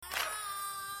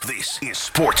This is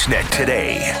Sportsnet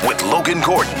Today with Logan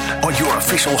Gordon on your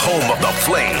official home of the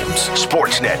Flames.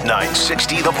 Sportsnet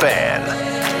 960 The Fan.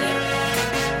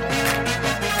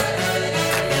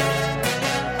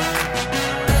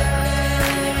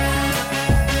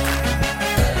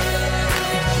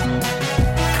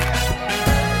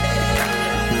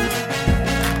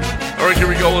 All right, here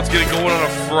we go. Let's get it going on a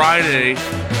Friday.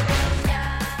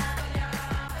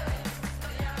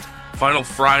 Final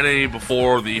Friday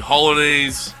before the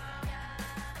holidays.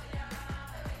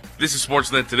 This is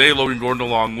Sportsnet Today. Logan Gordon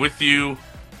along with you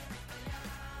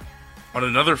on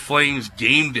another Flames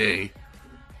game day.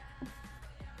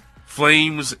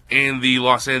 Flames and the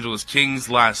Los Angeles Kings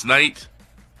last night.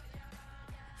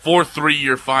 4-3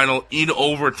 your final in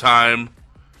overtime.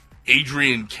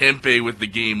 Adrian Kempe with the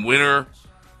game winner.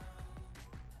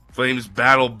 Flames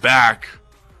battle back,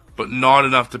 but not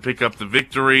enough to pick up the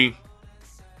victory.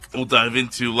 We'll dive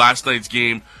into last night's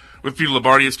game with Peter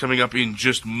Loubardias coming up in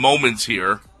just moments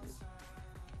here.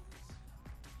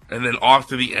 And then off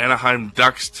to the Anaheim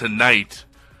Ducks tonight.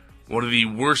 One of the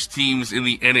worst teams in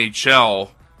the NHL.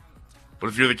 But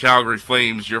if you're the Calgary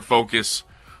Flames, your focus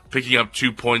picking up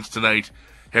 2 points tonight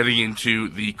heading into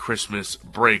the Christmas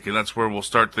break. And that's where we'll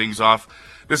start things off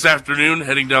this afternoon,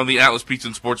 heading down the Atlas Pizza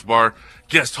and Sports Bar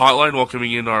guest hotline,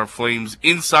 welcoming in our Flames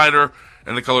insider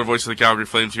and the color voice of the Calgary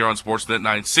Flames here on Sportsnet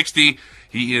 960.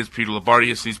 He is Peter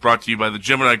Loubardias, and he's brought to you by the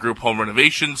Gemini Group Home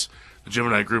Renovations. The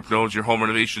Gemini Group knows your home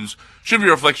renovations should be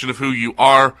a reflection of who you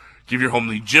are. Give your home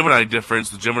the Gemini difference.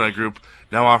 The Gemini Group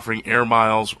now offering air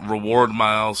miles, reward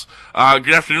miles. Good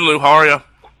afternoon, Lou. How are you?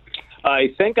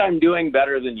 I think I'm doing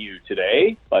better than you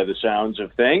today, by the sounds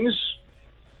of things.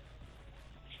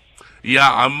 Yeah,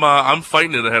 I'm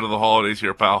fighting it ahead of the holidays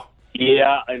here, pal.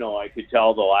 Yeah, I know. I could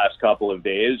tell the last couple of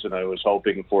days, and I was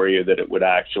hoping for you that it would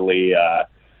actually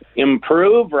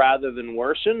improve rather than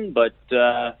worsen. But,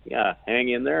 yeah, hang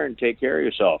in there and take care of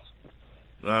yourself.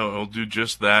 I'll do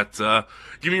just that.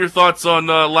 Give me your thoughts on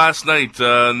last night.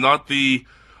 Not the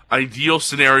ideal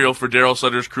scenario for Daryl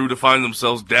Sutter's crew to find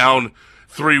themselves down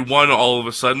 3-1 all of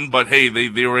a sudden. But, hey,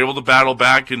 they were able to battle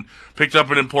back and picked up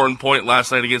an important point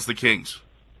last night against the Kings.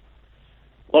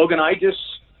 Logan, I just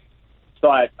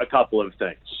thought a couple of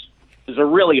things. It was a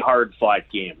really hard-fought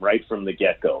game right from the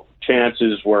get-go.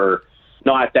 Chances were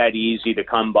not that easy to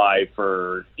come by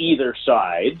for either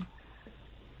side.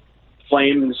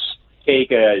 Flames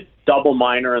take a double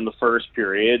minor in the first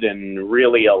period and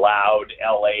really allowed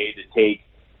LA to take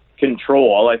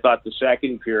control. I thought the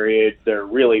second period there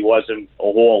really wasn't a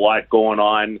whole lot going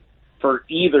on for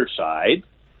either side.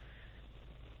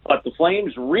 But the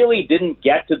Flames really didn't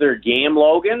get to their game,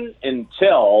 Logan,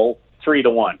 until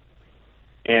 3-1.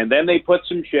 And then they put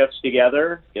some shifts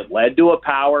together. It led to a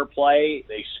power play.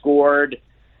 They scored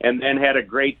and then had a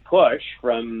great push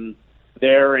from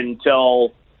there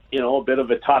until, a bit of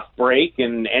a tough break,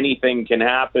 and anything can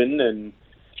happen, and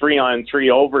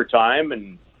 3-on-3 overtime,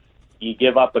 and you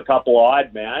give up a couple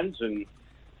odd mans, and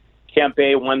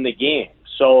Kempe won the game.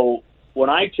 So when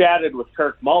I chatted with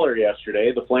Kirk Muller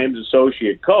yesterday, the Flames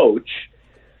associate coach,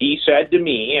 he said to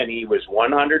me, and he was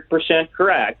 100%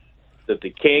 correct, that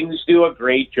the Kings do a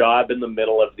great job in the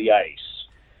middle of the ice.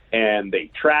 And they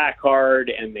track hard,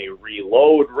 and they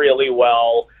reload really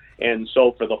well. And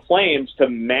so for the Flames to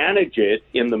manage it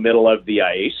in the middle of the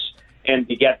ice and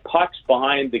to get pucks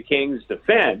behind the Kings'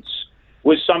 defense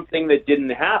was something that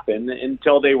didn't happen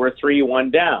until they were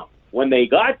 3-1 down. When they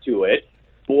got to it,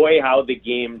 boy, how the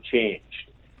game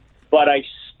changed. But I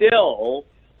still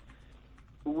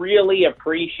really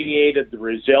appreciated the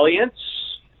resilience.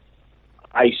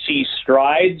 I see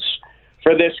strides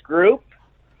for this group,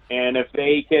 and if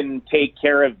they can take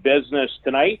care of business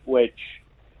tonight, which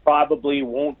probably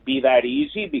won't be that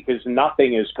easy because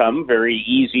nothing has come very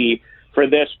easy for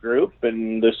this group,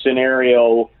 and the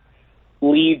scenario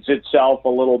leads itself a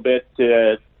little bit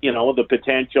to, the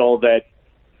potential that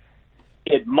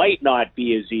it might not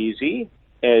be as easy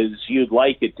as you'd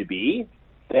like it to be,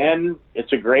 then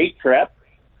it's a great trip,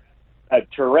 a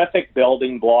terrific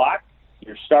building block.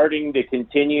 You're starting to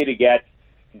continue to get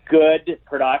good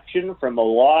production from a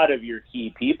lot of your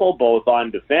key people, both on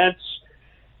defense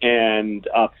and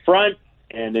up front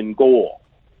and in goal.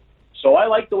 So I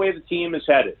like the way the team is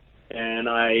headed, and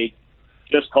I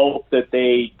just hope that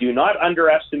they do not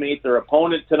underestimate their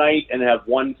opponent tonight and have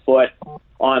one foot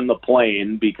on the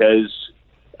plane, because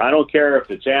I don't care if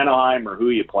it's Anaheim or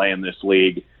who you play in this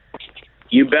league.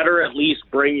 You better at least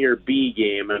bring your B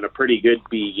game, and a pretty good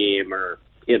B game, or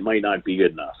it might not be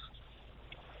good enough.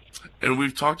 And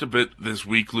we've talked a bit this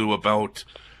week, Lou, about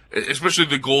especially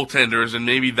the goaltenders, and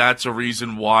maybe that's a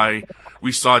reason why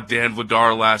we saw Dan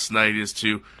Vladar last night, is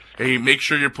to hey, make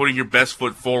sure you're putting your best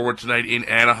foot forward tonight in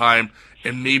Anaheim,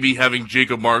 and maybe having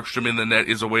Jacob Markstrom in the net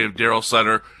is a way of Daryl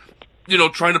Sutter,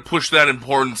 trying to push that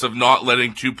importance of not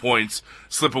letting 2 points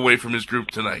slip away from his group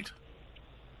tonight?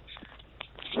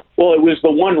 Well, it was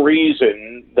the one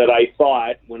reason that I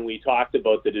thought when we talked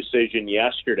about the decision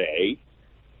yesterday,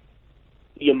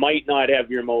 you might not have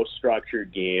your most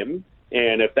structured game.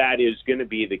 And if that is going to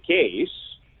be the case,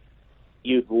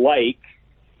 you'd like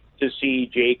to see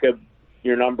Jacob,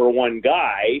 your number one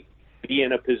guy, be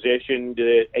in a position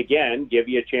to, again, give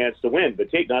you a chance to win.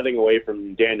 But take nothing away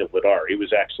from Daniel Vladar. He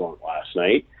was excellent last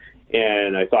night.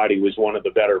 And I thought he was one of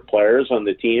the better players on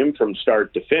the team from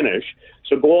start to finish.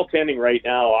 So goaltending right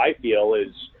now, I feel,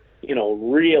 is,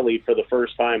 really for the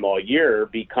first time all year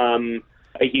become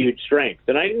a huge strength.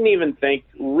 And I didn't even think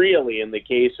really in the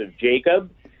case of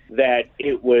Jacob that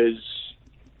it was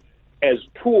as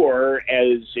poor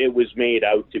as it was made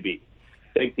out to be.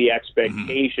 I think the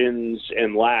expectations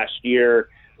in last year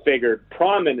figured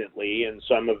prominently in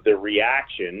some of the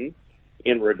reaction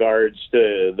in regards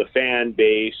to the fan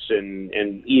base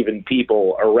and even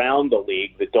people around the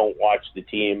league that don't watch the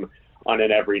team on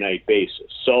an every night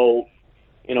basis. So,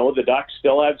 the Ducks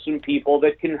still have some people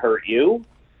that can hurt you.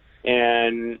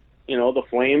 And, the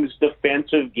Flames'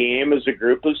 defensive game as a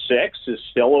group of six is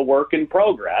still a work in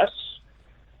progress.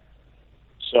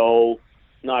 So,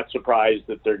 not surprised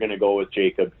that they're going to go with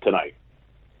Jacob tonight.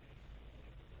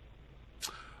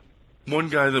 One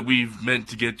guy that we've meant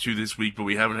to get to this week, but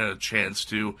we haven't had a chance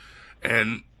to,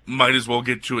 and might as well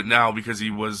get to it now because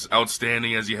he was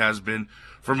outstanding as he has been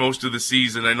for most of the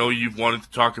season. I know you've wanted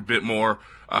to talk a bit more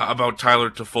about Tyler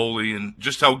Toffoli and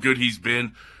just how good he's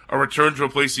been. A return to a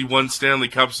place he won Stanley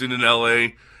Cups in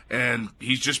L.A., and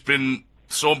he's just been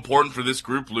so important for this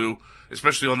group, Lou,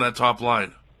 especially on that top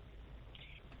line.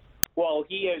 Well,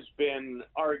 he has been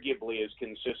arguably as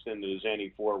consistent as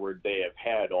any forward they have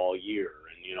had all year.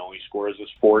 And, he scores his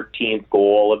 14th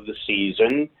goal of the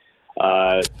season.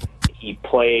 He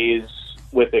plays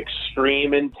with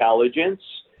extreme intelligence.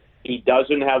 He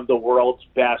doesn't have the world's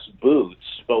best boots.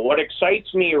 But what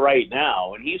excites me right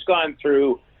now, and he's gone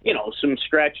through, some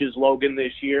stretches, Logan,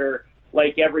 this year,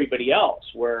 like everybody else,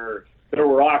 where there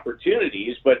were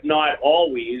opportunities, but not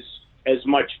always as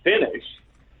much finish,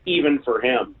 even for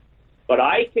him. But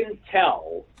I can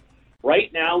tell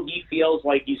right now he feels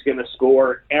like he's going to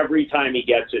score every time he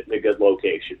gets it in a good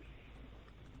location.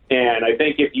 And I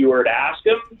think if you were to ask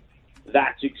him,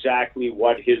 that's exactly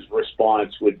what his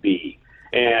response would be.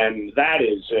 And that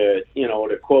is,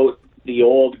 to quote the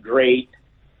old great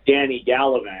Danny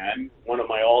Gallivan, one of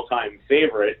my all-time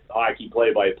favorite hockey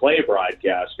play-by-play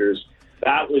broadcasters,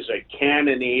 that was a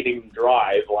cannonading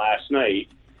drive last night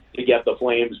to get the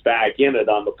Flames back in it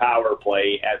on the power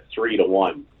play at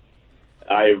 3-1.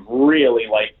 I really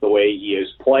like the way he has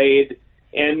played.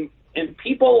 And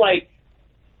people like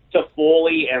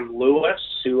Toffoli and Lewis,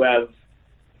 who have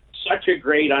such a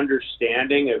great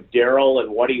understanding of Daryl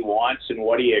and what he wants and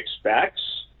what he expects,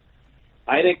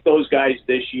 I think those guys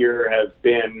this year have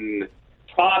been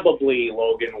probably,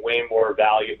 Logan, way more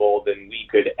valuable than we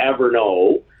could ever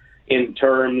know in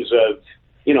terms of,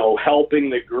 helping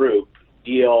the group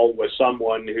deal with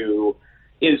someone who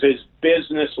is as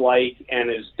businesslike and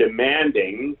as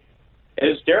demanding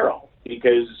as Daryl,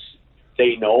 because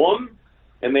they know him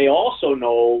and they also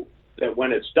know that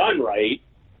when it's done right,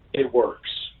 it works.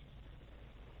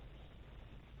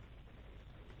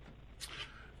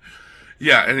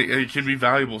 Yeah, and it can be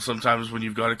valuable sometimes when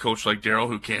you've got a coach like Daryl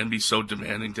who can be so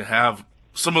demanding to have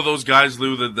some of those guys,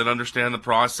 Lou, that understand the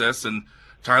process, and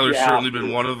Tyler's certainly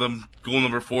been one of them. Goal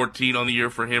number 14 on the year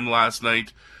for him last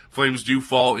night. Flames do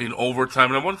fall in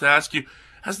overtime. And I wanted to ask you,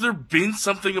 has there been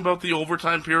something about the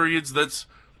overtime periods that's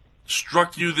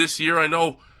struck you this year? I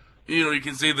know, you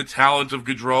can say the talent of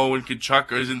Gaudreau and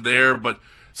Tkachuk isn't there, but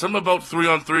something about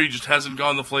 3-on-3 just hasn't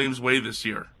gone the Flames' way this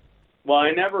year. Well,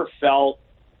 I never felt,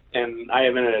 and I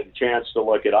haven't had a chance to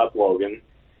look it up, Logan,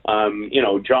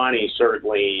 Johnny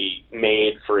certainly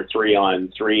made for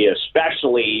 3-on-3,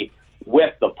 especially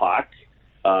with the puck.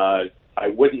 I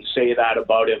wouldn't say that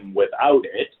about him without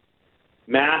it.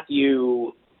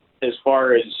 Matthew, as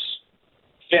far as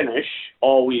finish,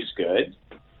 always good.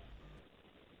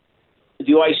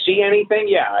 Do I see anything?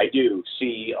 Yeah, I do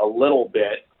see a little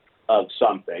bit of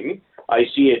something. I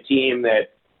see a team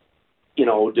that,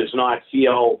 does not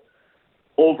feel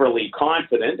overly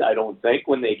confident, I don't think,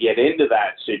 when they get into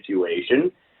that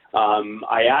situation.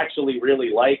 I actually really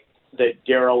like that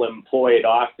Daryl employed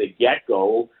off the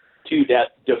get-go 2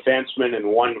 defensemen and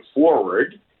 1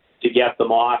 forward to get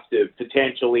them off to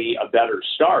potentially a better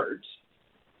start.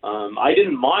 I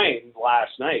didn't mind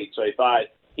last night, so I thought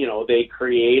they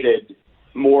created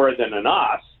more than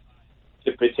enough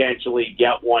to potentially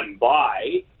get one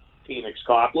by Phoenix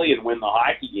Copley and win the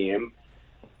hockey game.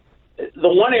 The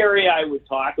one area I would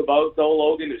talk about, though,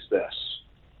 Logan, is this.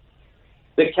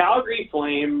 The Calgary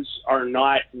Flames are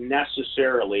not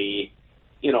necessarily,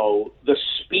 the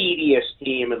speediest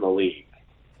team in the league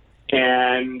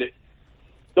and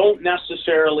don't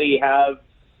necessarily have,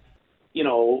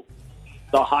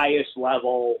 the highest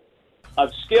level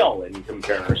of skill in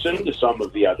comparison to some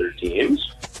of the other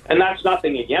teams. And that's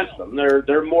nothing against them.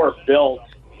 They're more built,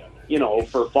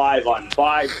 for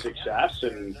 5-on-5 success,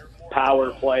 and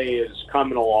power play is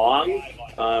coming along.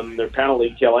 Their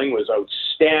penalty killing was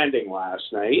outstanding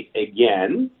last night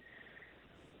again.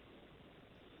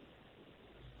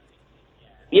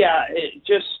 Yeah, it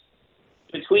just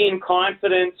between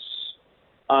confidence,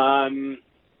 I'm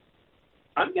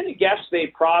going to guess they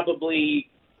probably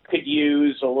could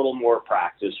use a little more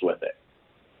practice with it.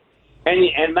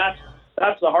 And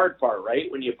that's the hard part,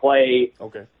 right? When you play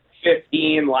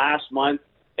 15 last month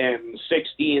and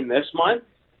 16 this month,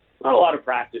 not a lot of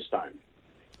practice time.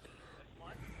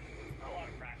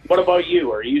 What about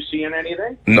you? Are you seeing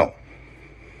anything? No.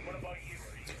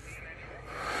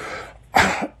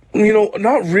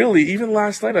 Not really. Even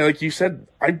last night, like you said,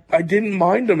 I didn't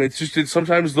mind them. It's just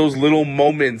sometimes those little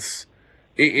moments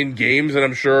in games, and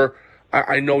I'm sure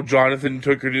I know Jonathan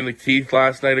took it in the teeth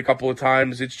last night a couple of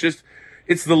times. It's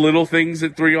the little things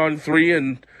at 3-on-3,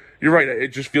 and you're right. It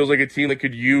just feels like a team that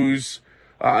could use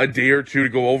a day or two to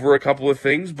go over a couple of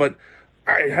things, but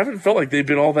I haven't felt like they've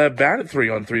been all that bad at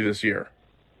 3-on-3 this year.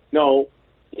 No.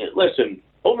 Listen,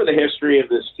 over the history of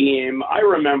this team, I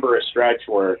remember a stretch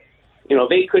where,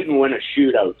 they couldn't win a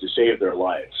shootout to save their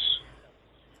lives.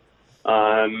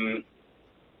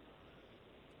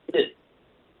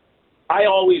 I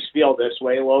always feel this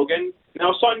way, Logan.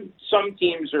 Now, some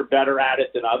teams are better at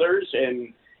it than others,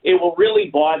 and it will really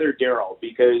bother Daryl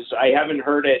because I haven't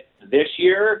heard it this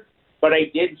year, but I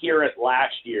did hear it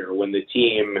last year when the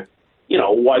team,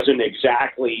 wasn't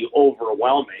exactly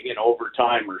overwhelming in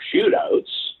overtime or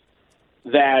shootouts,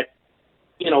 that,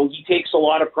 he takes a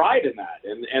lot of pride in that.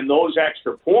 And those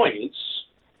extra points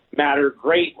matter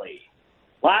greatly.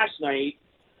 Last night,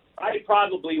 I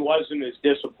probably wasn't as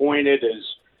disappointed as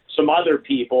some other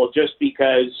people just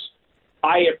because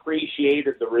I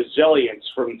appreciated the resilience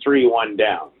from 3-1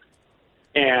 down.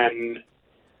 And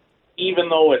even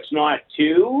though it's not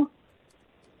 2,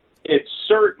 it's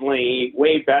certainly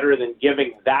way better than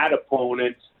giving that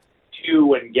opponent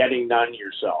 2 and getting none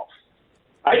yourself.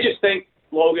 I just think,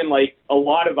 Logan, like a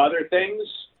lot of other things,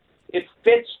 it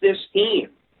fits this team.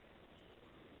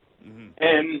 Mm-hmm.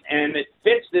 And it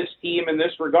fits this team in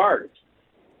this regard.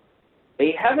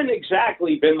 They haven't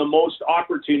exactly been the most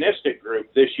opportunistic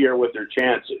group this year with their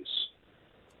chances.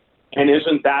 And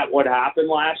isn't that what happened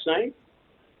last night?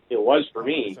 It was for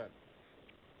me.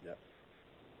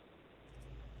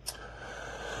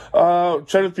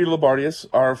 Chat with Peter Labardius,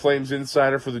 our Flames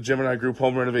insider for the Gemini Group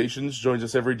Home Renovations, joins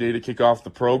us every day to kick off the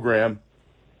program.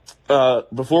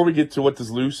 Before we get to what does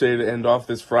Lou say to end off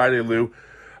this Friday, Lou,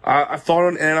 I thought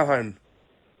on Anaheim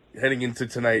heading into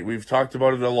tonight. We've talked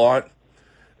about it a lot.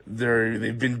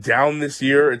 They've been down this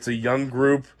year. It's a young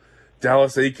group.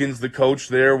 Dallas Eakins, the coach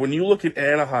there. When you look at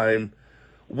Anaheim,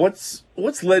 what's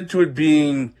led to it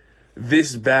being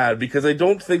this bad? Because I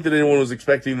don't think that anyone was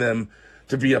expecting them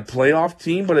to be a playoff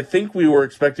team, but I think we were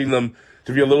expecting them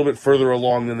to be a little bit further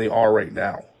along than they are right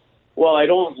now. Well, I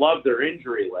don't love their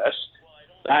injury list.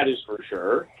 That is for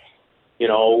sure.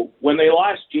 When they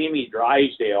lost Jamie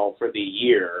Drysdale for the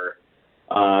year,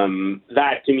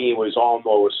 that to me was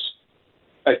almost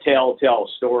a telltale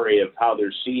story of how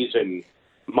their season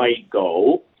might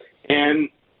go. And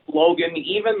Logan,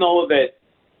 even though that,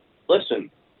 listen,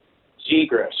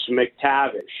 Zegras,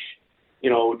 McTavish,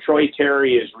 Troy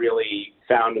Terry has really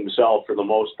found himself for the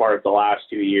most part the last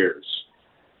 2 years.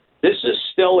 This is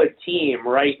still a team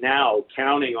right now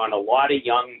counting on a lot of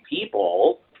young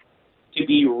people to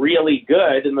be really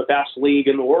good in the best league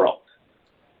in the world.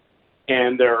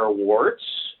 And there are warts,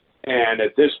 and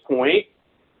at this point,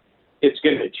 it's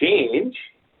going to change,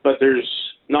 but there's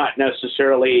not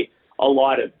necessarily a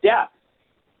lot of depth.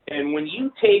 And when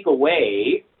you take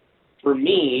away, for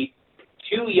me,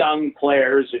 2 young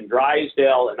players in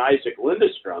Drysdale and Isaac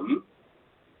Lindstrom,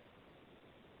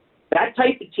 that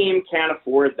type of team can't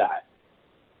afford that.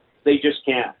 They just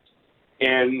can't.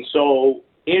 And so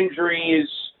injuries,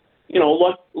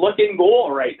 look in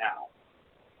goal right now.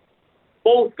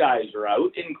 Both guys are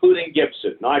out, including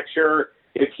Gibson. Not sure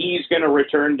if he's going to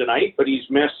return tonight, but he's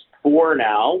missed 4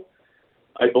 now,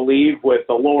 I believe, with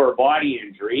a lower body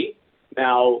injury.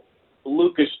 Now,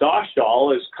 Lucas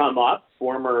Dostal has come up,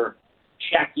 former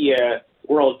Czechia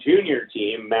World Junior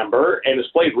Team member, and has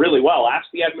played really well. Ask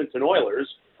the Edmonton Oilers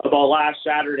about last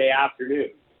Saturday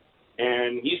afternoon.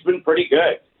 And he's been pretty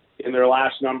good in their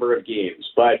last number of games.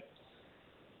 But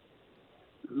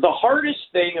the hardest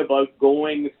thing about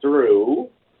going through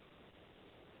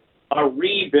a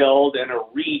rebuild and a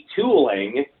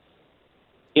retooling,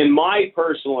 in my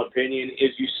personal opinion,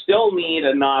 is you still need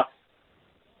enough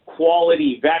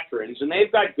quality veterans, and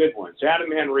they've got good ones.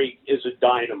 Adam Henrique is a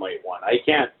dynamite one. I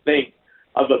can't think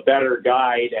of a better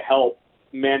guy to help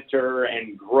mentor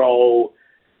and grow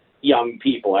young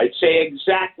people. I'd say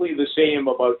exactly the same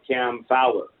about Cam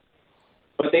Fowler.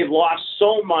 But they've lost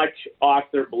so much off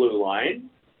their blue line,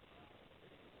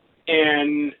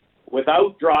 and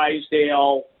without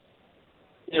Drysdale,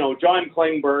 John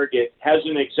Klingberg, it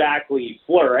hasn't exactly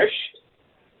flourished.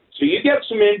 So you get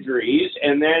some injuries,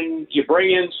 and then you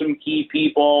bring in some key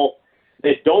people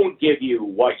that don't give you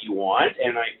what you want,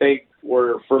 and I think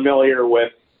we're familiar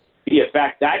with the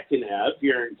effect that can have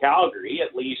here in Calgary,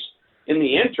 at least in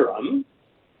the interim.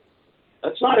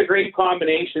 That's not a great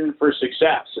combination for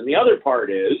success. And the other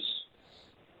part is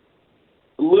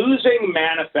losing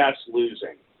manifests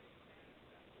losing.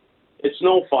 It's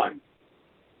no fun,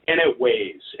 and it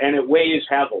weighs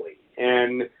heavily.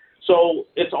 And so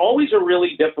it's always a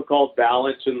really difficult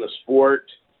balance in the sport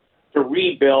to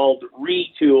rebuild,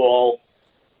 retool,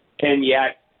 and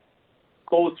yet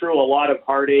go through a lot of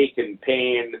heartache and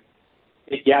pain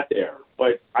to get there.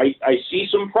 But I see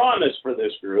some promise for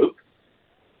this group,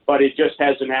 but it just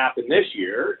hasn't happened this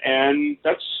year. And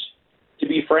that's, to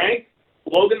be frank,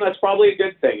 Logan, that's probably a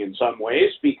good thing in some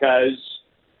ways, because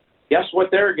guess what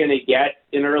they're going to get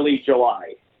in early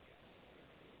July?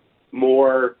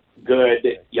 More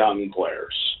good young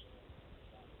players.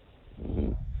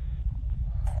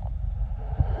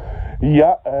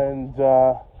 Yeah, and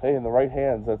hey, in the right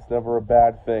hands, that's never a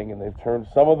bad thing. And they've turned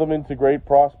some of them into great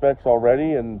prospects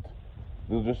already, and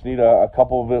they'll just need a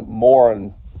couple of it more.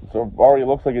 And so it already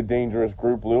looks like a dangerous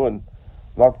group, Lou, and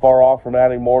not far off from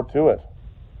adding more to it.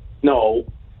 No,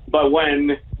 but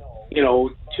when,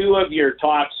 two of your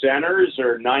top centers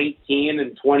are 19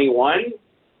 and 21,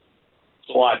 it's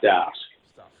a lot to ask.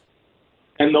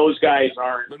 And those guys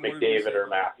aren't McDavid or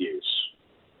Matthews.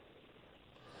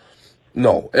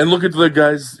 No, and look at the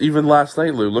guys even last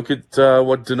night, Lou. Look at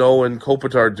what Danault and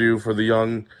Kopitar do for the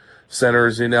young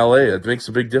centers in LA. It makes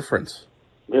a big difference.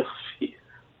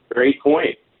 Great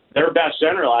point. Their best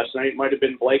center last night might have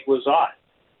been Blake Lizotte.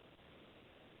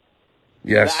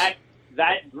 Yes.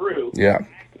 That group Yeah.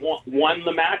 won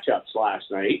the matchups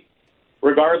last night,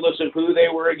 regardless of who they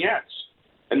were against.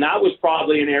 And that was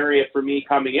probably an area for me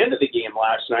coming into the game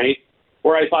last night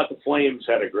where I thought the Flames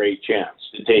had a great chance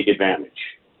to take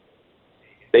advantage.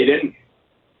 They didn't,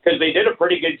 because they did a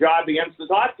pretty good job against the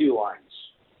top two lines.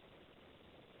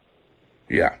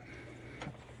 Yeah.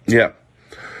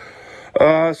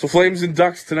 So Flames and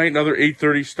Ducks tonight, another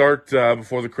 8:30 start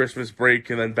before the Christmas break,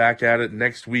 and then back at it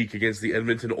next week against the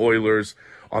Edmonton Oilers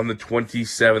on the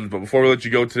 27th. But before we let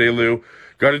you go today, Lou,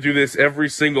 got to do this every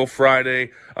single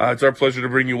Friday. It's our pleasure to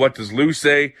bring you What Does Lou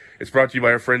Say? It's brought to you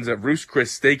by our friends at Ruth's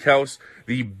Chris Steakhouse,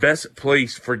 the best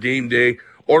place for game day.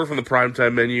 Order from the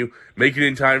primetime menu. Make it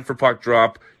in time for puck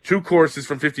drop. 2 courses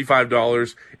from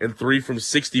 $55 and 3 from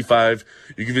 $65.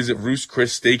 You can visit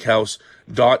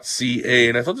roostchrissteakhouse.ca.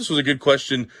 And I thought this was a good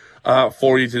question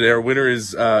for you today. Our winner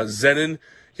is Zenon.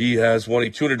 He has won a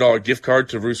 $200 gift card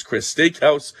to Ruth's Chris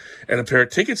Steakhouse and a pair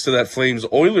of tickets to that Flames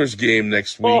Oilers game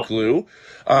next week, Lou.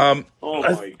 My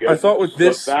goodness. I thought with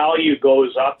this, the value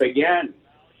goes up again.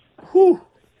 Whew.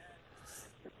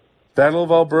 Battle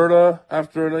of Alberta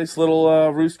after a nice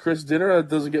little Ruth's Chris dinner. It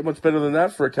doesn't get much better than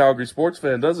that for a Calgary sports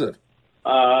fan, does it?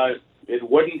 It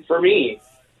wouldn't for me.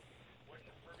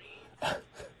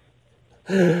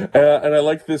 And I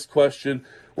like this question.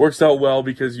 Works out well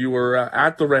because you were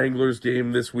at the Wranglers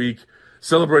game this week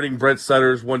celebrating Brett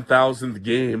Sutter's 1,000th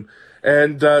game.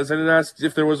 And Zenon asked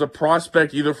if there was a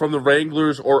prospect either from the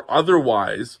Wranglers or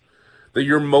otherwise that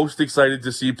you're most excited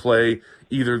to see play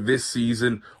either this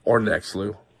season or next,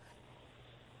 Lou.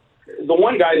 The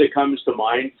one guy that comes to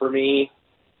mind for me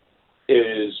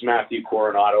is Matthew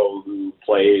Coronado, who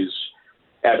plays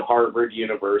at Harvard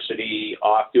University,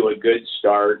 off to a good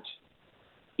start.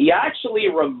 He actually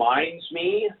reminds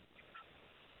me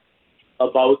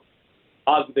of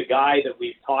the guy that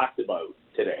we've talked about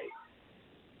today,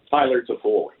 Tyler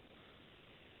Toffoli.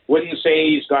 Wouldn't say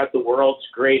he's got the world's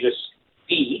greatest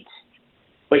feet,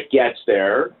 but gets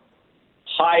there.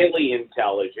 Highly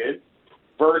intelligent,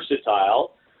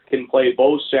 versatile, can play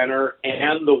both center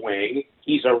and the wing.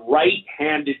 He's a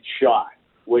right-handed shot,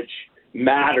 which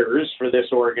matters for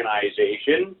this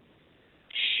organization.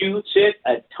 Shoots it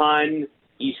a ton.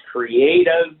 He's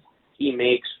creative. He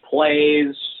makes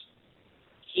plays.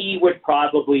 He would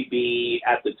probably be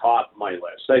at the top of my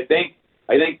list. I think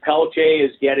Pelche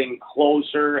is getting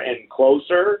closer and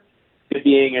closer to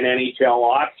being an NHL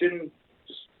option.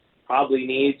 Just probably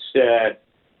needs to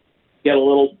get a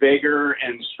little bigger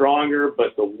and stronger,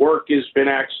 but the work has been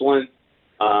excellent.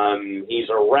 He's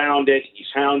around it. He's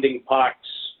hounding pucks.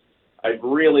 I've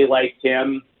really liked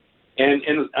him. And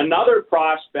another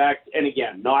prospect, and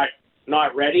again, not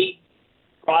ready,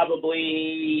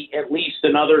 probably at least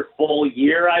another full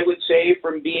year, I would say,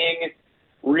 from being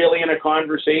really in a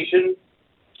conversation.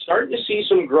 Starting to see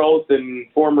some growth in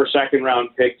former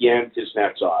second-round pick Jan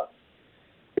Kuznetsov.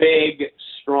 Big,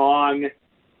 strong,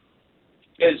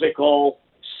 physical,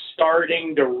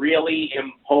 starting to really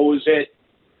impose it.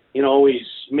 You know, he's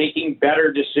making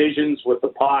better decisions with the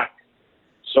puck.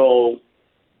 So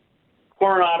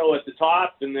Coronado at the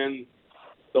top, and then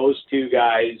those two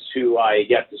guys who I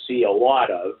get to see a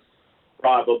lot of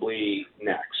probably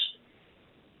next.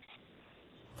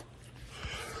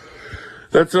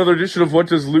 That's another edition of What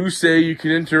Does Lou Say? You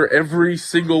can enter every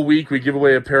single week. We give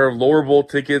away a pair of Lower Bowl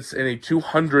tickets and a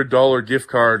 $200 gift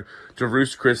card to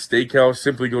Roost Chris Steakhouse.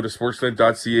 Simply go to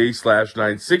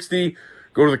sportsnet.ca/960.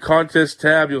 Go to the contest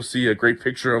tab. You'll see a great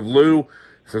picture of Lou. It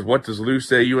says, What Does Lou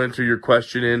Say? You enter your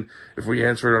question in. If we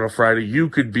answer it on a Friday, you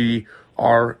could be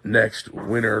our next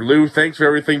winner. Lou, thanks for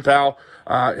everything, pal.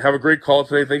 Have a great call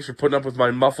today. Thanks for putting up with my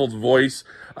muffled voice.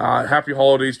 Happy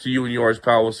holidays to you and yours,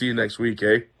 pal. We'll see you next week,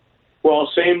 eh?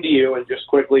 Well, same to you. And just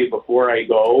quickly before I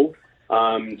go,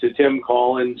 to Tim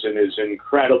Collins and his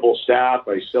incredible staff,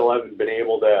 I still haven't been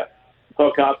able to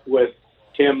hook up with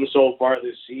Tim so far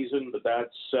this season, but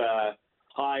that's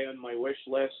high on my wish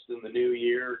list in the new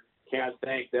year. Can't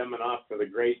thank them enough for the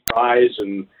great prize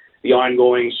and the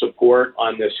ongoing support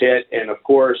on this hit. And, of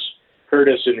course,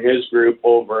 Curtis and his group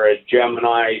over at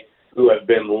Gemini, who have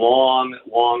been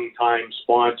long-time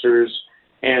sponsors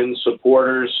and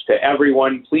supporters. To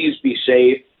everyone, please be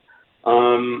safe.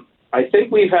 I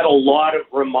think we've had a lot of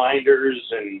reminders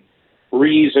and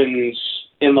reasons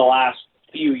in the last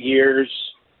few years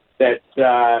that,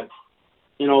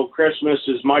 Christmas,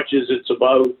 as much as it's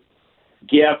about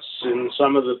gifts and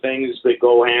some of the things that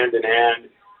go hand in hand,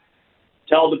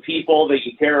 tell the people that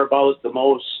you care about the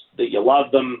most, that you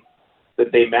love them,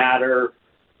 that they matter,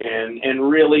 and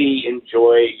really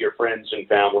enjoy your friends and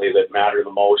family that matter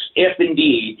the most, if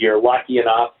indeed you're lucky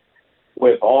enough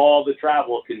with all the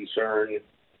travel concern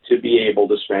to be able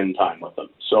to spend time with them.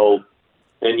 So,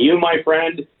 and you, my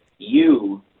friend,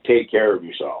 you take care of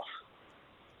yourself.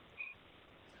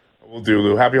 Will do,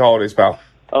 Lou. Happy holidays, pal.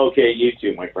 Okay, you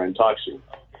too, my friend. Talk soon.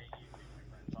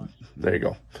 There you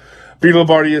go. Peter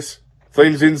Labardius,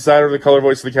 Flames insider, the color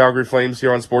voice of the Calgary Flames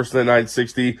here on Sportsnet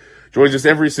 960. Joins us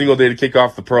every single day to kick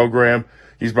off the program.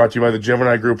 He's brought to you by the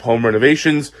Gemini Group Home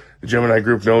Renovations. The Gemini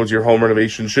Group knows your home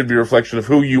renovation should be a reflection of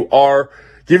who you are.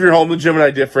 Give your home the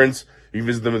Gemini difference. You can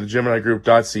visit them at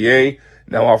thegeminigroup.ca.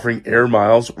 Now offering air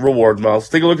miles, reward miles.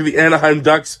 Take a look at the Anaheim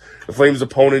Ducks, the Flames'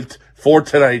 opponent for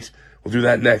tonight. We'll do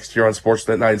that next here on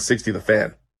Sportsnet 960, The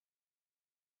Fan.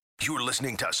 You're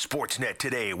listening to Sportsnet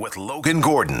Today with Logan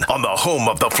Gordon on the home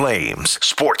of the Flames.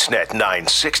 Sportsnet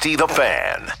 960, The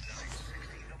Fan.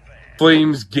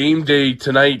 Flames game day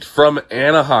tonight from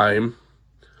Anaheim.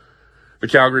 The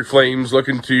Calgary Flames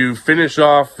looking to finish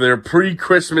off their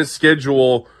pre-Christmas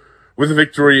schedule with a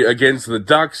victory against the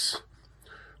Ducks.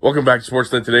 Welcome back to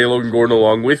Sportsnet Today. Logan Gordon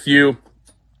along with you.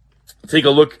 Take a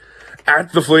look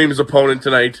at the Flames' opponent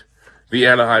tonight, the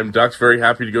Anaheim Ducks. Very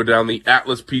happy to go down the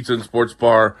Atlas Pizza and Sports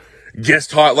Bar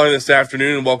guest hotline this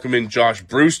afternoon and welcome in Josh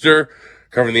Brewster,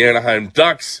 covering the Anaheim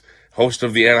Ducks, host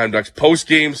of the Anaheim Ducks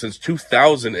postgame since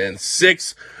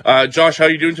 2006. Josh, how are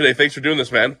you doing today? Thanks for doing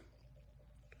this, man.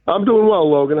 I'm doing well,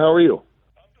 Logan. How are you?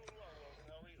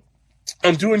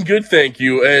 I'm doing good, thank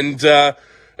you. And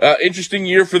interesting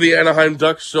year for the Anaheim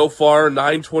Ducks so far,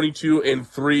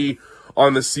 9-22-3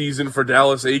 on the season for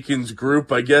Dallas Eakins'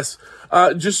 group. I guess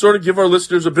just sort of give our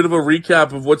listeners a bit of a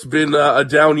recap of what's been a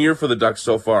down year for the Ducks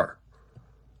so far.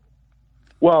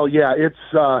 Well, yeah, it's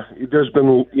there's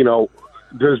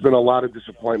been a lot of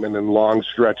disappointment and long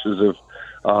stretches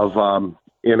of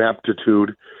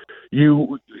ineptitude.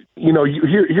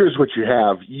 Here's what you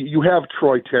have. You have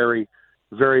Troy Terry,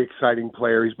 very exciting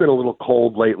player. He's been a little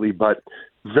cold lately, but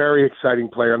very exciting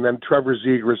player. And then Trevor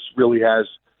Zegras really has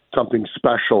something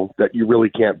special that you really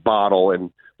can't bottle,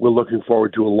 and we're looking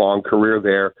forward to a long career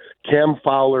there. Cam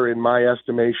Fowler, in my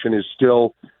estimation, is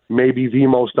still maybe the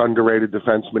most underrated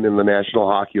defenseman in the National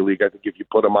Hockey League. I think if you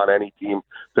put him on any team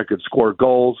that could score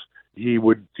goals he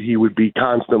would be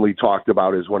constantly talked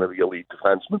about as one of the elite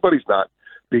defensemen, but he's not,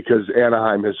 because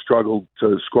Anaheim has struggled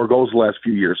to score goals the last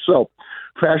few years. So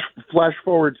flash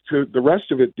forward to the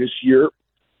rest of it this year,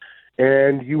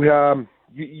 and you have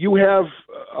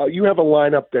a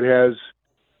lineup that has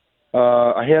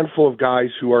a handful of guys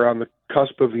who are on the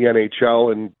cusp of the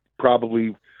NHL and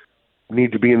probably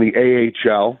need to be in the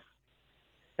AHL.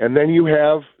 And then you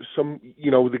have some,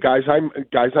 the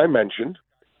guys I mentioned.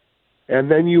 And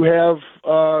then you have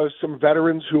some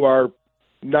veterans who are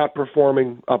not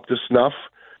performing up to snuff.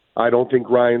 I don't think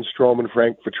Ryan Strome and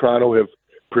Frank Vatrano have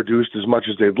produced as much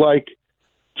as they'd like.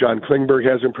 John Klingberg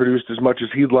hasn't produced as much as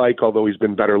he'd like, although he's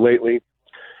been better lately.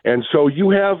 And so you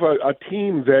have a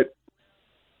team that,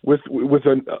 with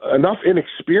enough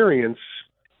inexperience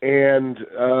and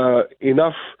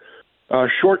enough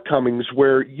shortcomings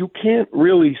where you can't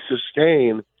really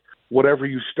sustain whatever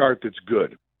you start that's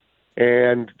good.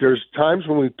 And there's times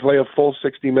when we play a full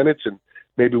 60 minutes and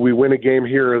maybe we win a game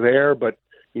here or there, but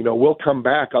we'll come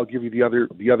back. I'll give you the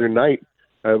other night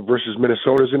versus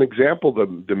Minnesota as an example.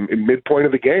 The midpoint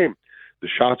of the game, the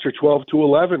shots are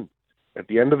 12-11. At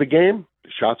the end of the game,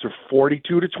 the shots are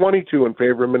 42-22 in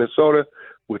favor of Minnesota,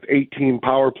 with 18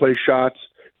 power play shots.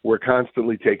 We're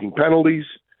constantly taking penalties,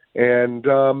 and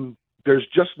there's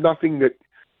just nothing that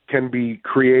can be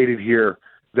created here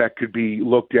that could be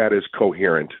looked at as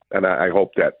coherent, and I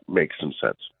hope that makes some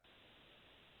sense.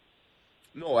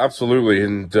 No, absolutely.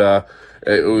 And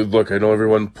look, I know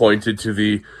everyone pointed to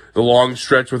the long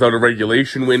stretch without a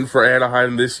regulation win for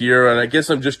Anaheim this year, and I guess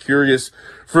I'm just curious,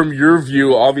 from your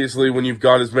view, obviously when you've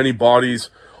got as many bodies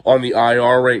on the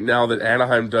IR right now that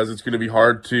Anaheim does, it's going to be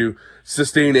hard to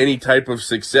sustain any type of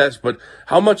success. But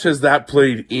how much has that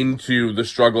played into the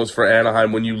struggles for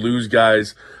Anaheim when you lose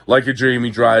guys like a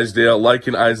Jamie Drysdale, like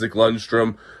an Isaac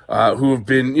Lundstrom, who have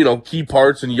been, key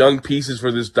parts and young pieces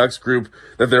for this Ducks group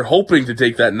that they're hoping to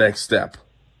take that next step?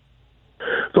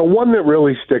 The one that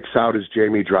really sticks out is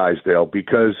Jamie Drysdale,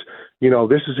 because,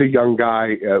 this is a young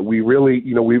guy. We really,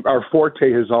 our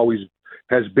forte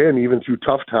has been, even through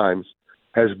tough times,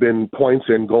 has been points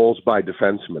and goals by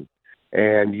defensemen.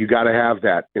 And you got to have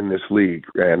that in this league.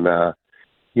 And,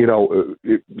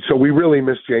 so we really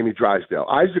miss Jamie Drysdale.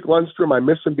 Isaac Lundstrom, I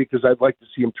miss him because I'd like to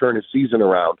see him turn his season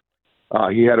around.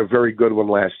 He had a very good one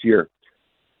last year.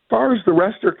 As far as the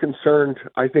rest are concerned,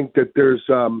 I think that there's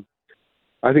a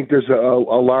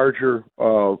larger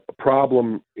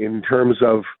problem in terms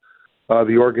of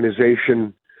the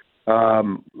organization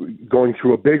going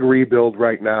through a big rebuild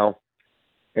right now.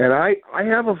 And I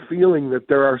have a feeling that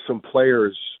there are some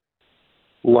players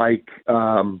like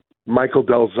Michael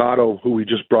Del Zotto, who we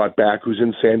just brought back, who's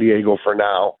in San Diego for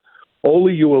now,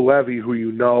 Olli Juolevi,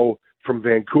 who from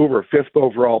Vancouver, 5th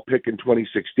overall pick in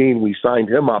 2016. We signed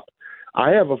him up.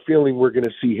 I have a feeling we're going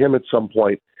to see him at some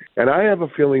point, and I have a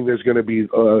feeling there's going to be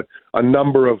a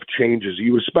number of changes,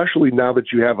 especially now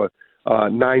that you have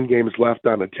 9 games left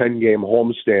on a 10-game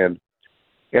homestand.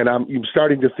 And I'm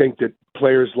starting to think that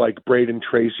players like Braden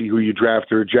Tracy, who you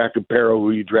drafted, or Jacob Perro,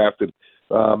 who you drafted,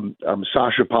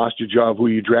 Sasha Postujov, who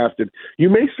you drafted, you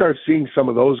may start seeing some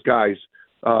of those guys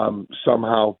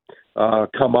somehow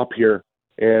come up here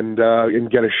and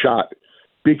get a shot.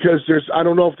 Because I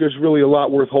don't know if there's really a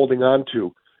lot worth holding on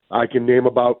to. I can name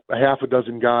about a half a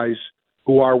dozen guys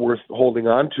who are worth holding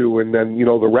on to, and then,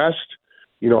 the rest,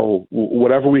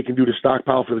 whatever we can do to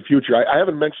stockpile for the future. I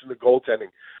haven't mentioned the goaltending.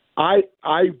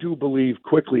 I do believe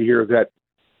quickly here that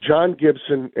John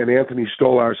Gibson and Anthony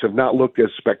Stolarz have not looked as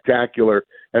spectacular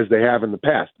as they have in the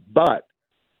past, but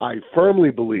I firmly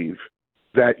believe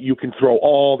that you can throw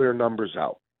all their numbers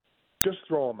out. Just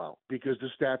throw them out, because the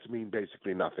stats mean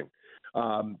basically nothing.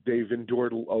 They've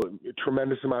endured a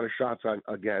tremendous amount of shots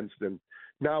against, and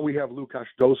now we have Lukas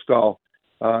Dostal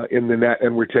in the net,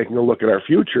 and we're taking a look at our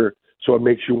future, so it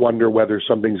makes you wonder whether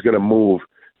something's going to move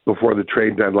before the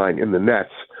trade deadline in the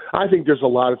Nets. I think there's a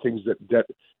lot of things that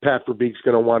Pat Verbeek's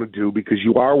going to want to do, because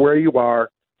you are where you are,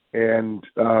 and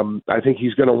I think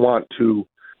he's going to want to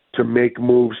make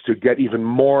moves to get even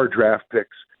more draft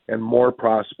picks and more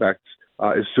prospects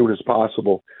as soon as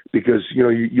possible, because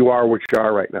you are what you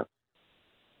are right now.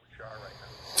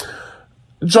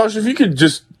 Josh, if you could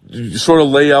just sort of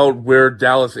lay out where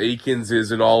Dallas Eakins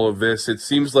is in all of this. It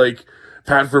seems like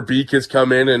Pat Verbeek has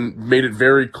come in and made it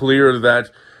very clear that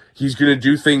he's going to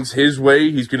do things his way.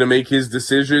 He's going to make his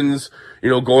decisions,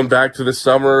 going back to the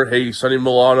summer. Hey, Sonny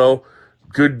Milano,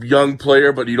 good young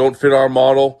player, but you don't fit our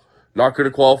model. Not going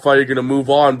to qualify. You're going to move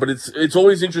on. But it's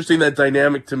always interesting, that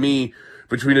dynamic to me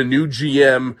between a new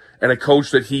GM and a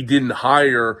coach that he didn't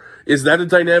hire. Is that a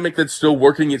dynamic that's still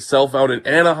working itself out in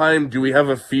Anaheim? Do we have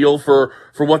a feel for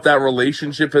what that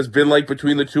relationship has been like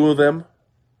between the two of them?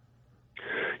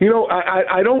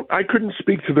 I couldn't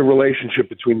speak to the relationship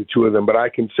between the two of them, but I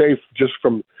can say just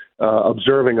from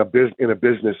observing in a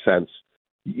business sense,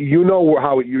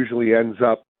 how it usually ends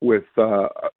up with a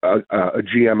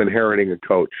GM inheriting a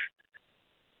coach.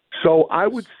 So I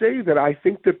would say that I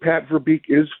think that Pat Verbeek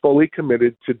is fully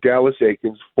committed to Dallas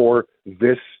Eakins for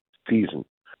this season.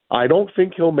 I don't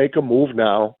think he'll make a move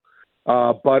now,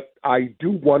 but I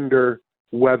do wonder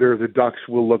whether the Ducks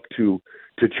will look to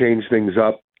change things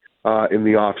up in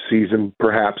the off season,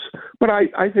 perhaps. But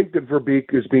I think that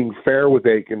Verbeek is being fair with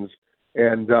Eakins,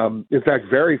 and in fact,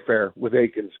 very fair with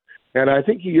Eakins. And I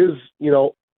think he is,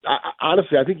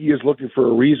 honestly, I think he is looking for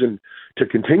a reason to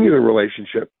continue the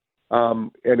relationship.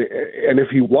 And if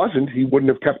he wasn't, he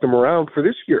wouldn't have kept him around for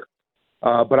this year.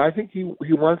 But I think he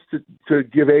wants to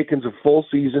give Eakins a full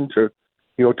season to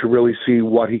really see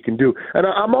what he can do. And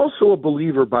I'm also a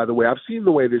believer, by the way. I've seen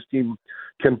the way this team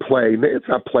can play. It's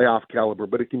not playoff caliber,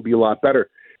 but it can be a lot better.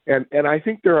 And I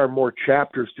think there are more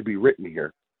chapters to be written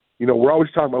here. We're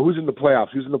always talking about who's in the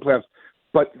playoffs.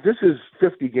 But this is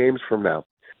 50 games from now.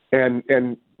 And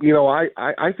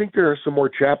I think there are some more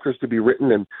chapters to be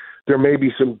written, and there may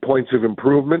be some points of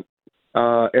improvement,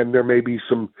 and there may be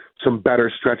some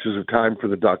better stretches of time for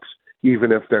the Ducks,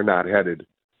 even if they're not headed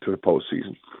to the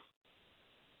postseason.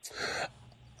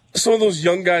 Some of those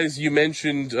young guys you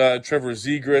mentioned, Trevor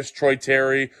Zegras, Troy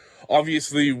Terry,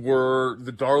 obviously were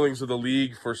the darlings of the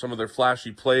league for some of their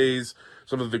flashy plays,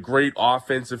 some of the great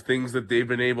offensive things that they've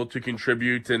been able to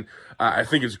contribute, and I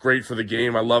think it's great for the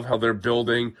game. I love how they're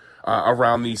building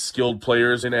around these skilled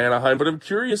players in Anaheim, but I'm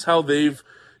curious how they've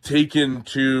taken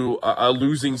to a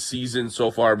losing season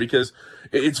so far, because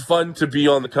it's fun to be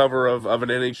on the cover of an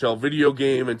NHL video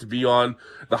game and to be on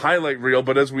the highlight reel,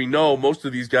 but as we know, most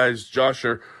of these guys, Josh,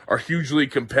 are hugely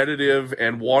competitive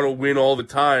and want to win all the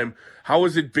time. How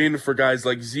has it been for guys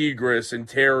like Zegras and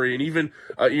Terry, and even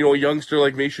a youngster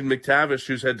like Mason McTavish,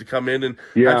 who's had to come in and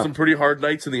had some pretty hard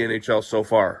nights in the NHL so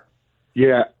far?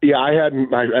 Yeah,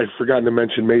 I'd forgotten to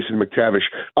mention Mason McTavish.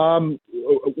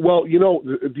 Well,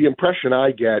 the impression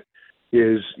I get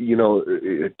is,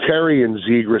 Terry and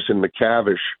Zegras and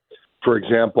McTavish, for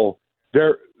example,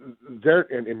 they're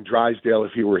in Drysdale,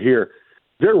 if he were here,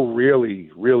 they're really,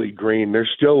 really green. They're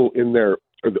still in the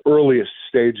earliest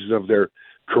stages of their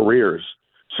careers.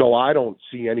 So I don't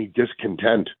see any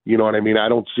discontent. You know what I mean? I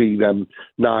don't see them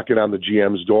knocking on the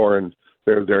GM's door and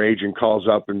their agent calls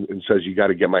up and says, you got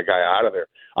to get my guy out of there.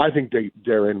 I think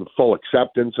they're in full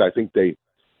acceptance. I think they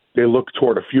look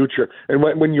toward a future. And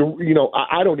when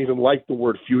I don't even like the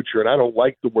word future, and I don't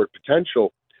like the word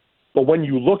potential, but when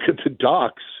you look at the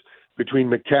Ducks between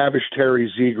McTavish,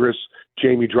 Terry Zegras,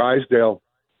 Jamie Drysdale,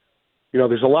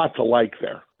 there's a lot to like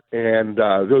there. And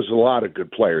there's a lot of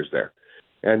good players there.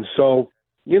 And so,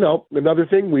 another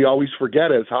thing we always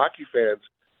forget as hockey fans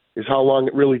is how long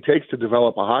it really takes to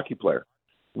develop a hockey player.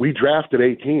 We draft at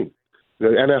 18. The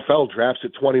NFL drafts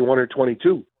at 21 or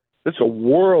 22. That's a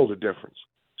world of difference.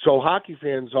 So hockey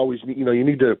fans always need,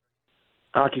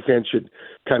 hockey fans should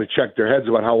kind of check their heads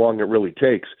about how long it really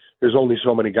takes. There's only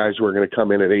so many guys who are going to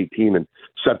come in at 18 and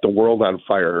set the world on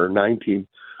fire, or 19.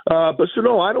 I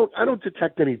don't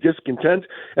detect any discontent.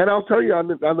 And I'll tell you on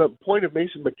the point of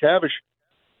Mason McTavish,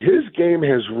 his game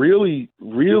has really,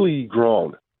 really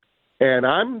grown. And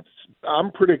I'm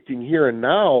predicting here and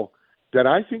now that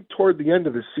I think toward the end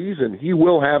of the season, he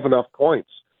will have enough points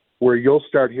where you'll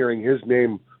start hearing his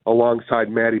name alongside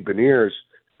Matty Beniers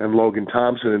and Logan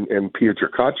Thompson and Pyotr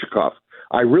Kochetkov.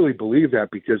 I really believe that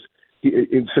because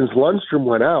since Lundstrom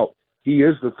went out, he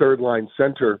is the third-line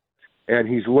center, and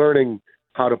he's learning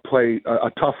how to play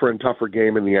a tougher and tougher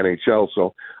game in the NHL.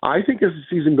 So I think as the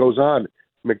season goes on,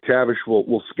 McTavish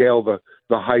will scale the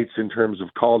heights in terms of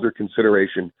Calder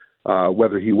consideration.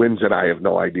 Whether he wins it, I have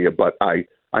no idea, but I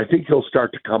think he'll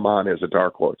start to come on as a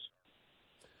dark horse.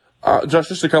 Josh,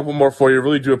 just a couple more for you. I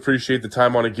really do appreciate the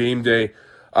time on a game day.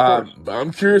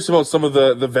 I'm curious about some of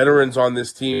the veterans on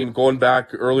this team. Going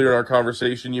back earlier in our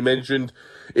conversation, you mentioned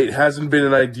it hasn't been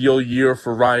an ideal year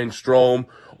for Ryan Strome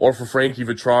or for Frankie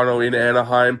Vatrano in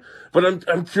Anaheim, but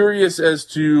I'm curious as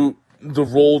to the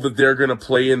role that they're going to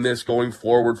play in this going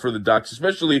forward for the Ducks,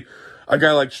 especially a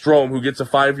guy like Strome who gets a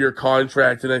 5-year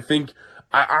contract. And I think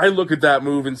I look at that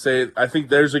move and say, I think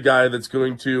there's a guy that's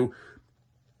going to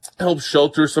help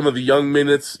shelter some of the young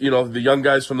minutes, the young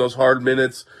guys from those hard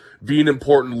minutes, be an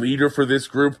important leader for this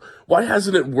group. Why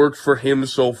hasn't it worked for him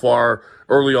so far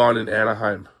early on in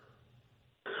Anaheim?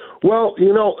 Well,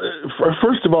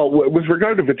 first of all, with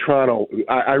regard to Vetrano,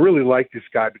 I really like this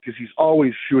guy because he's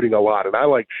always shooting a lot, and I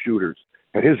like shooters.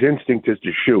 And his instinct is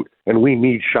to shoot, and we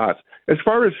need shots. As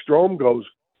far as Strome goes,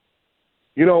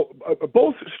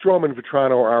 both Strome and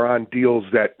Vetrano are on deals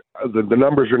that the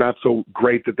numbers are not so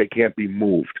great that they can't be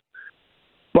moved.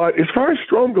 But as far as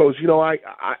Strome goes,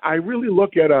 I really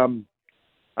look at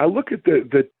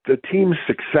the team's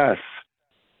success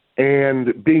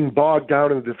and being bogged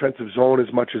down in the defensive zone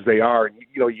as much as they are.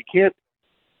 You can't.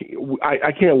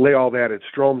 I can't lay all that at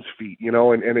Strome's feet,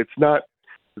 and it's not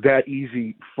that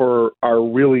easy for our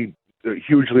really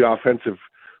hugely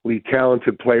offensively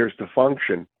talented players to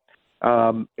function.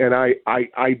 And I'm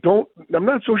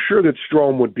not so sure that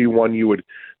Strome would be one you would,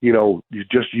 you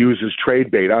just use as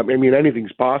trade bait. I mean,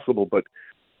 anything's possible, but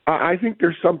I think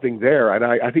there's something there, and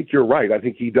I think you're right. I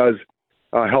think he does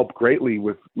help greatly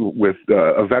with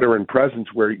a veteran presence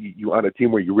where you on a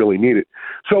team where you really need it.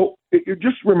 So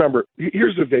just remember,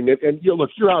 here's the thing, and look,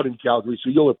 you're out in Calgary, so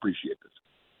you'll appreciate this.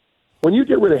 When you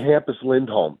get rid of Hampus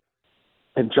Lindholm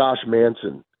and Josh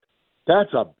Manson, those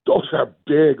are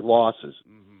big losses.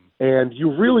 Mm-hmm. And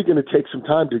you're really going to take some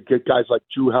time to get guys like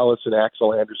Drew Hellas and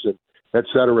Axel Anderson, et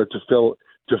cetera, to fill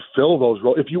those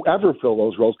roles, if you ever fill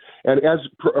those roles. And as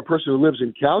a person who lives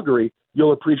in Calgary,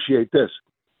 you'll appreciate this.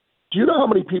 Do you know how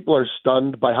many people are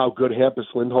stunned by how good Hampus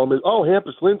Lindholm is? Oh,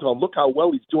 Hampus Lindholm, look how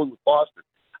well he's doing with Boston.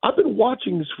 I've been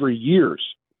watching this for years,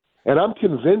 and I'm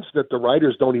convinced that the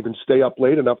writers don't even stay up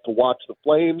late enough to watch the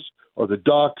Flames or the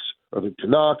Ducks or the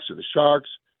Canucks or the Sharks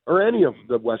or any of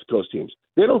the West Coast teams.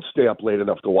 They don't stay up late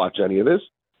enough to watch any of this.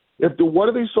 What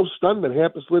are they so stunned that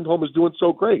Hampus Lindholm is doing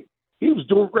so great? He was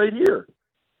doing great here.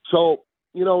 So,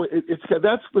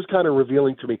 that was kind of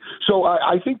revealing to me. So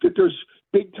I think that there's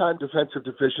big-time defensive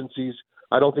deficiencies.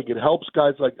 I don't think it helps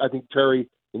guys like, I think Terry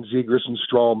and Zegras and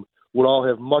Strome would all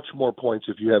have much more points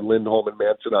if you had Lindholm and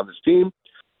Manson on this team.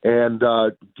 And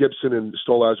Gibson and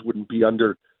Stolarz wouldn't be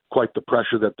under quite the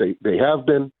pressure that they have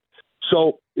been.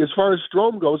 So as far as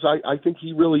Strome goes, I think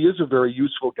he really is a very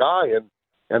useful guy.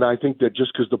 And I think that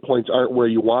just because the points aren't where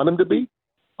you want them to be,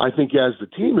 I think as the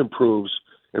team improves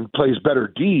and plays better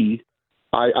D,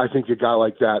 I think a guy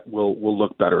like that will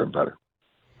look better and better.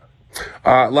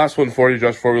 Last one for you,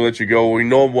 Josh, before we let you go. We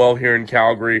know him well here in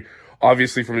Calgary,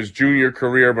 obviously from his junior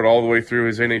career, but all the way through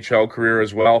his NHL career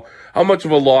as well. How much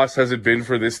of a loss has it been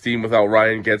for this team without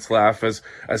Ryan Getzlaf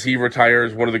as he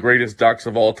retires, one of the greatest Ducks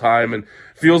of all time, and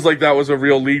feels like that was a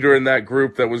real leader in that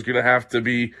group that was going to have to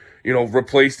be,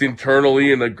 replaced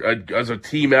internally and as a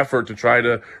team effort to try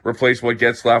to replace what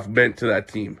Getzlaf meant to that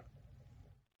team?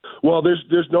 Well,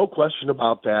 there's no question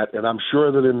about that, and I'm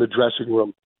sure that in the dressing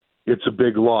room, it's a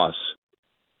big loss.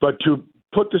 But to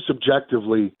put this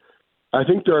objectively, I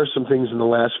think there are some things in the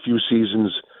last few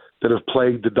seasons that have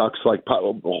plagued the Ducks, like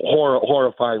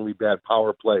horrifyingly bad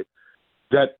power play,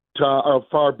 that are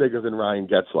far bigger than Ryan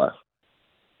Getzlaf.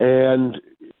 And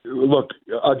look,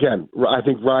 again, I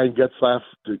think Ryan Getzlaf,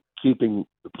 keeping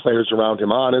the players around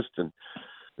him honest, and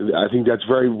I think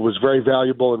was very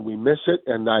valuable, and we miss it.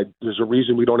 And there's a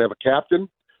reason we don't have a captain.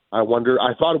 I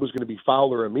thought it was going to be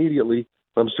Fowler immediately.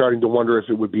 I'm starting to wonder if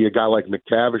it would be a guy like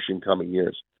McTavish in coming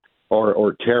years,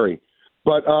 or Terry.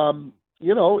 But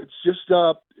it's just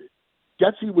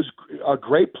Getzey was a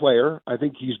great player. I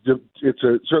think it's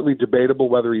certainly debatable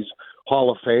whether he's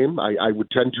Hall of Fame. I would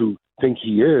tend to think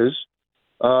he is,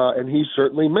 and he's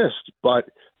certainly missed. But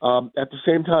at the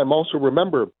same time, also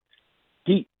remember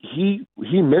he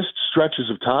missed stretches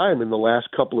of time in the last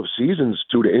couple of seasons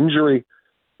due to injury,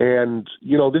 and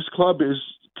this club is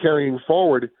carrying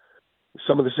forward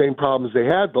some of the same problems they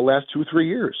had the last 2-3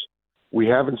 years. We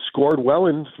haven't scored well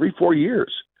in 3-4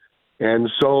 years. And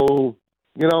so,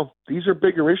 these are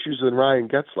bigger issues than Ryan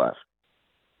Getzlaf.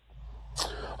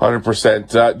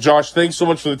 100%. Josh, thanks so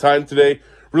much for the time today.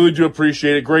 Really do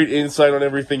appreciate it. Great insight on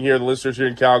everything here. The listeners here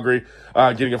in Calgary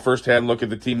getting a first-hand look at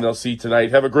the team they'll see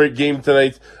tonight. Have a great game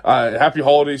tonight. Happy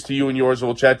holidays to you and yours, and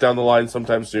we'll chat down the line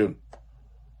sometime soon.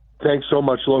 Thanks so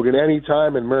much, Logan.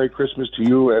 Anytime, and Merry Christmas to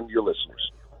you and your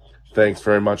listeners. Thanks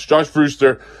very much. Josh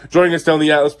Brewster joining us down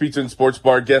the Atlas Pizza and Sports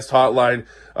Bar guest hotline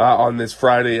on this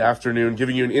Friday afternoon,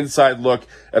 giving you an inside look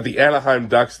at the Anaheim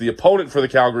Ducks, the opponent for the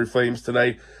Calgary Flames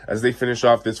tonight, as they finish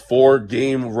off this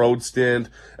 4-game road stand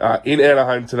in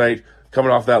Anaheim tonight, coming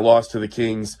off that loss to the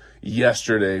Kings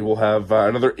yesterday. We'll have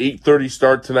another 8:30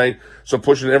 start tonight, so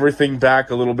pushing everything back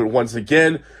a little bit once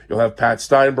again. You'll have Pat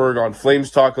Steinberg on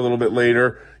Flames Talk a little bit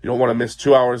later. You don't want to miss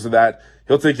 2 hours of that.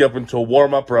 He'll take you up until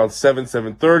warm-up around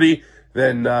 7:30.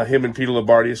 Then him and Peter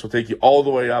Labardius will take you all the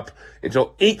way up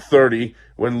until 8:30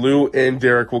 when Lou and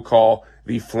Derek will call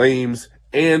the Flames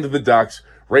and the Ducks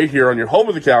right here on your home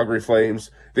of the Calgary Flames.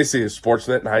 This is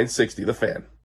Sportsnet 960, The Fan.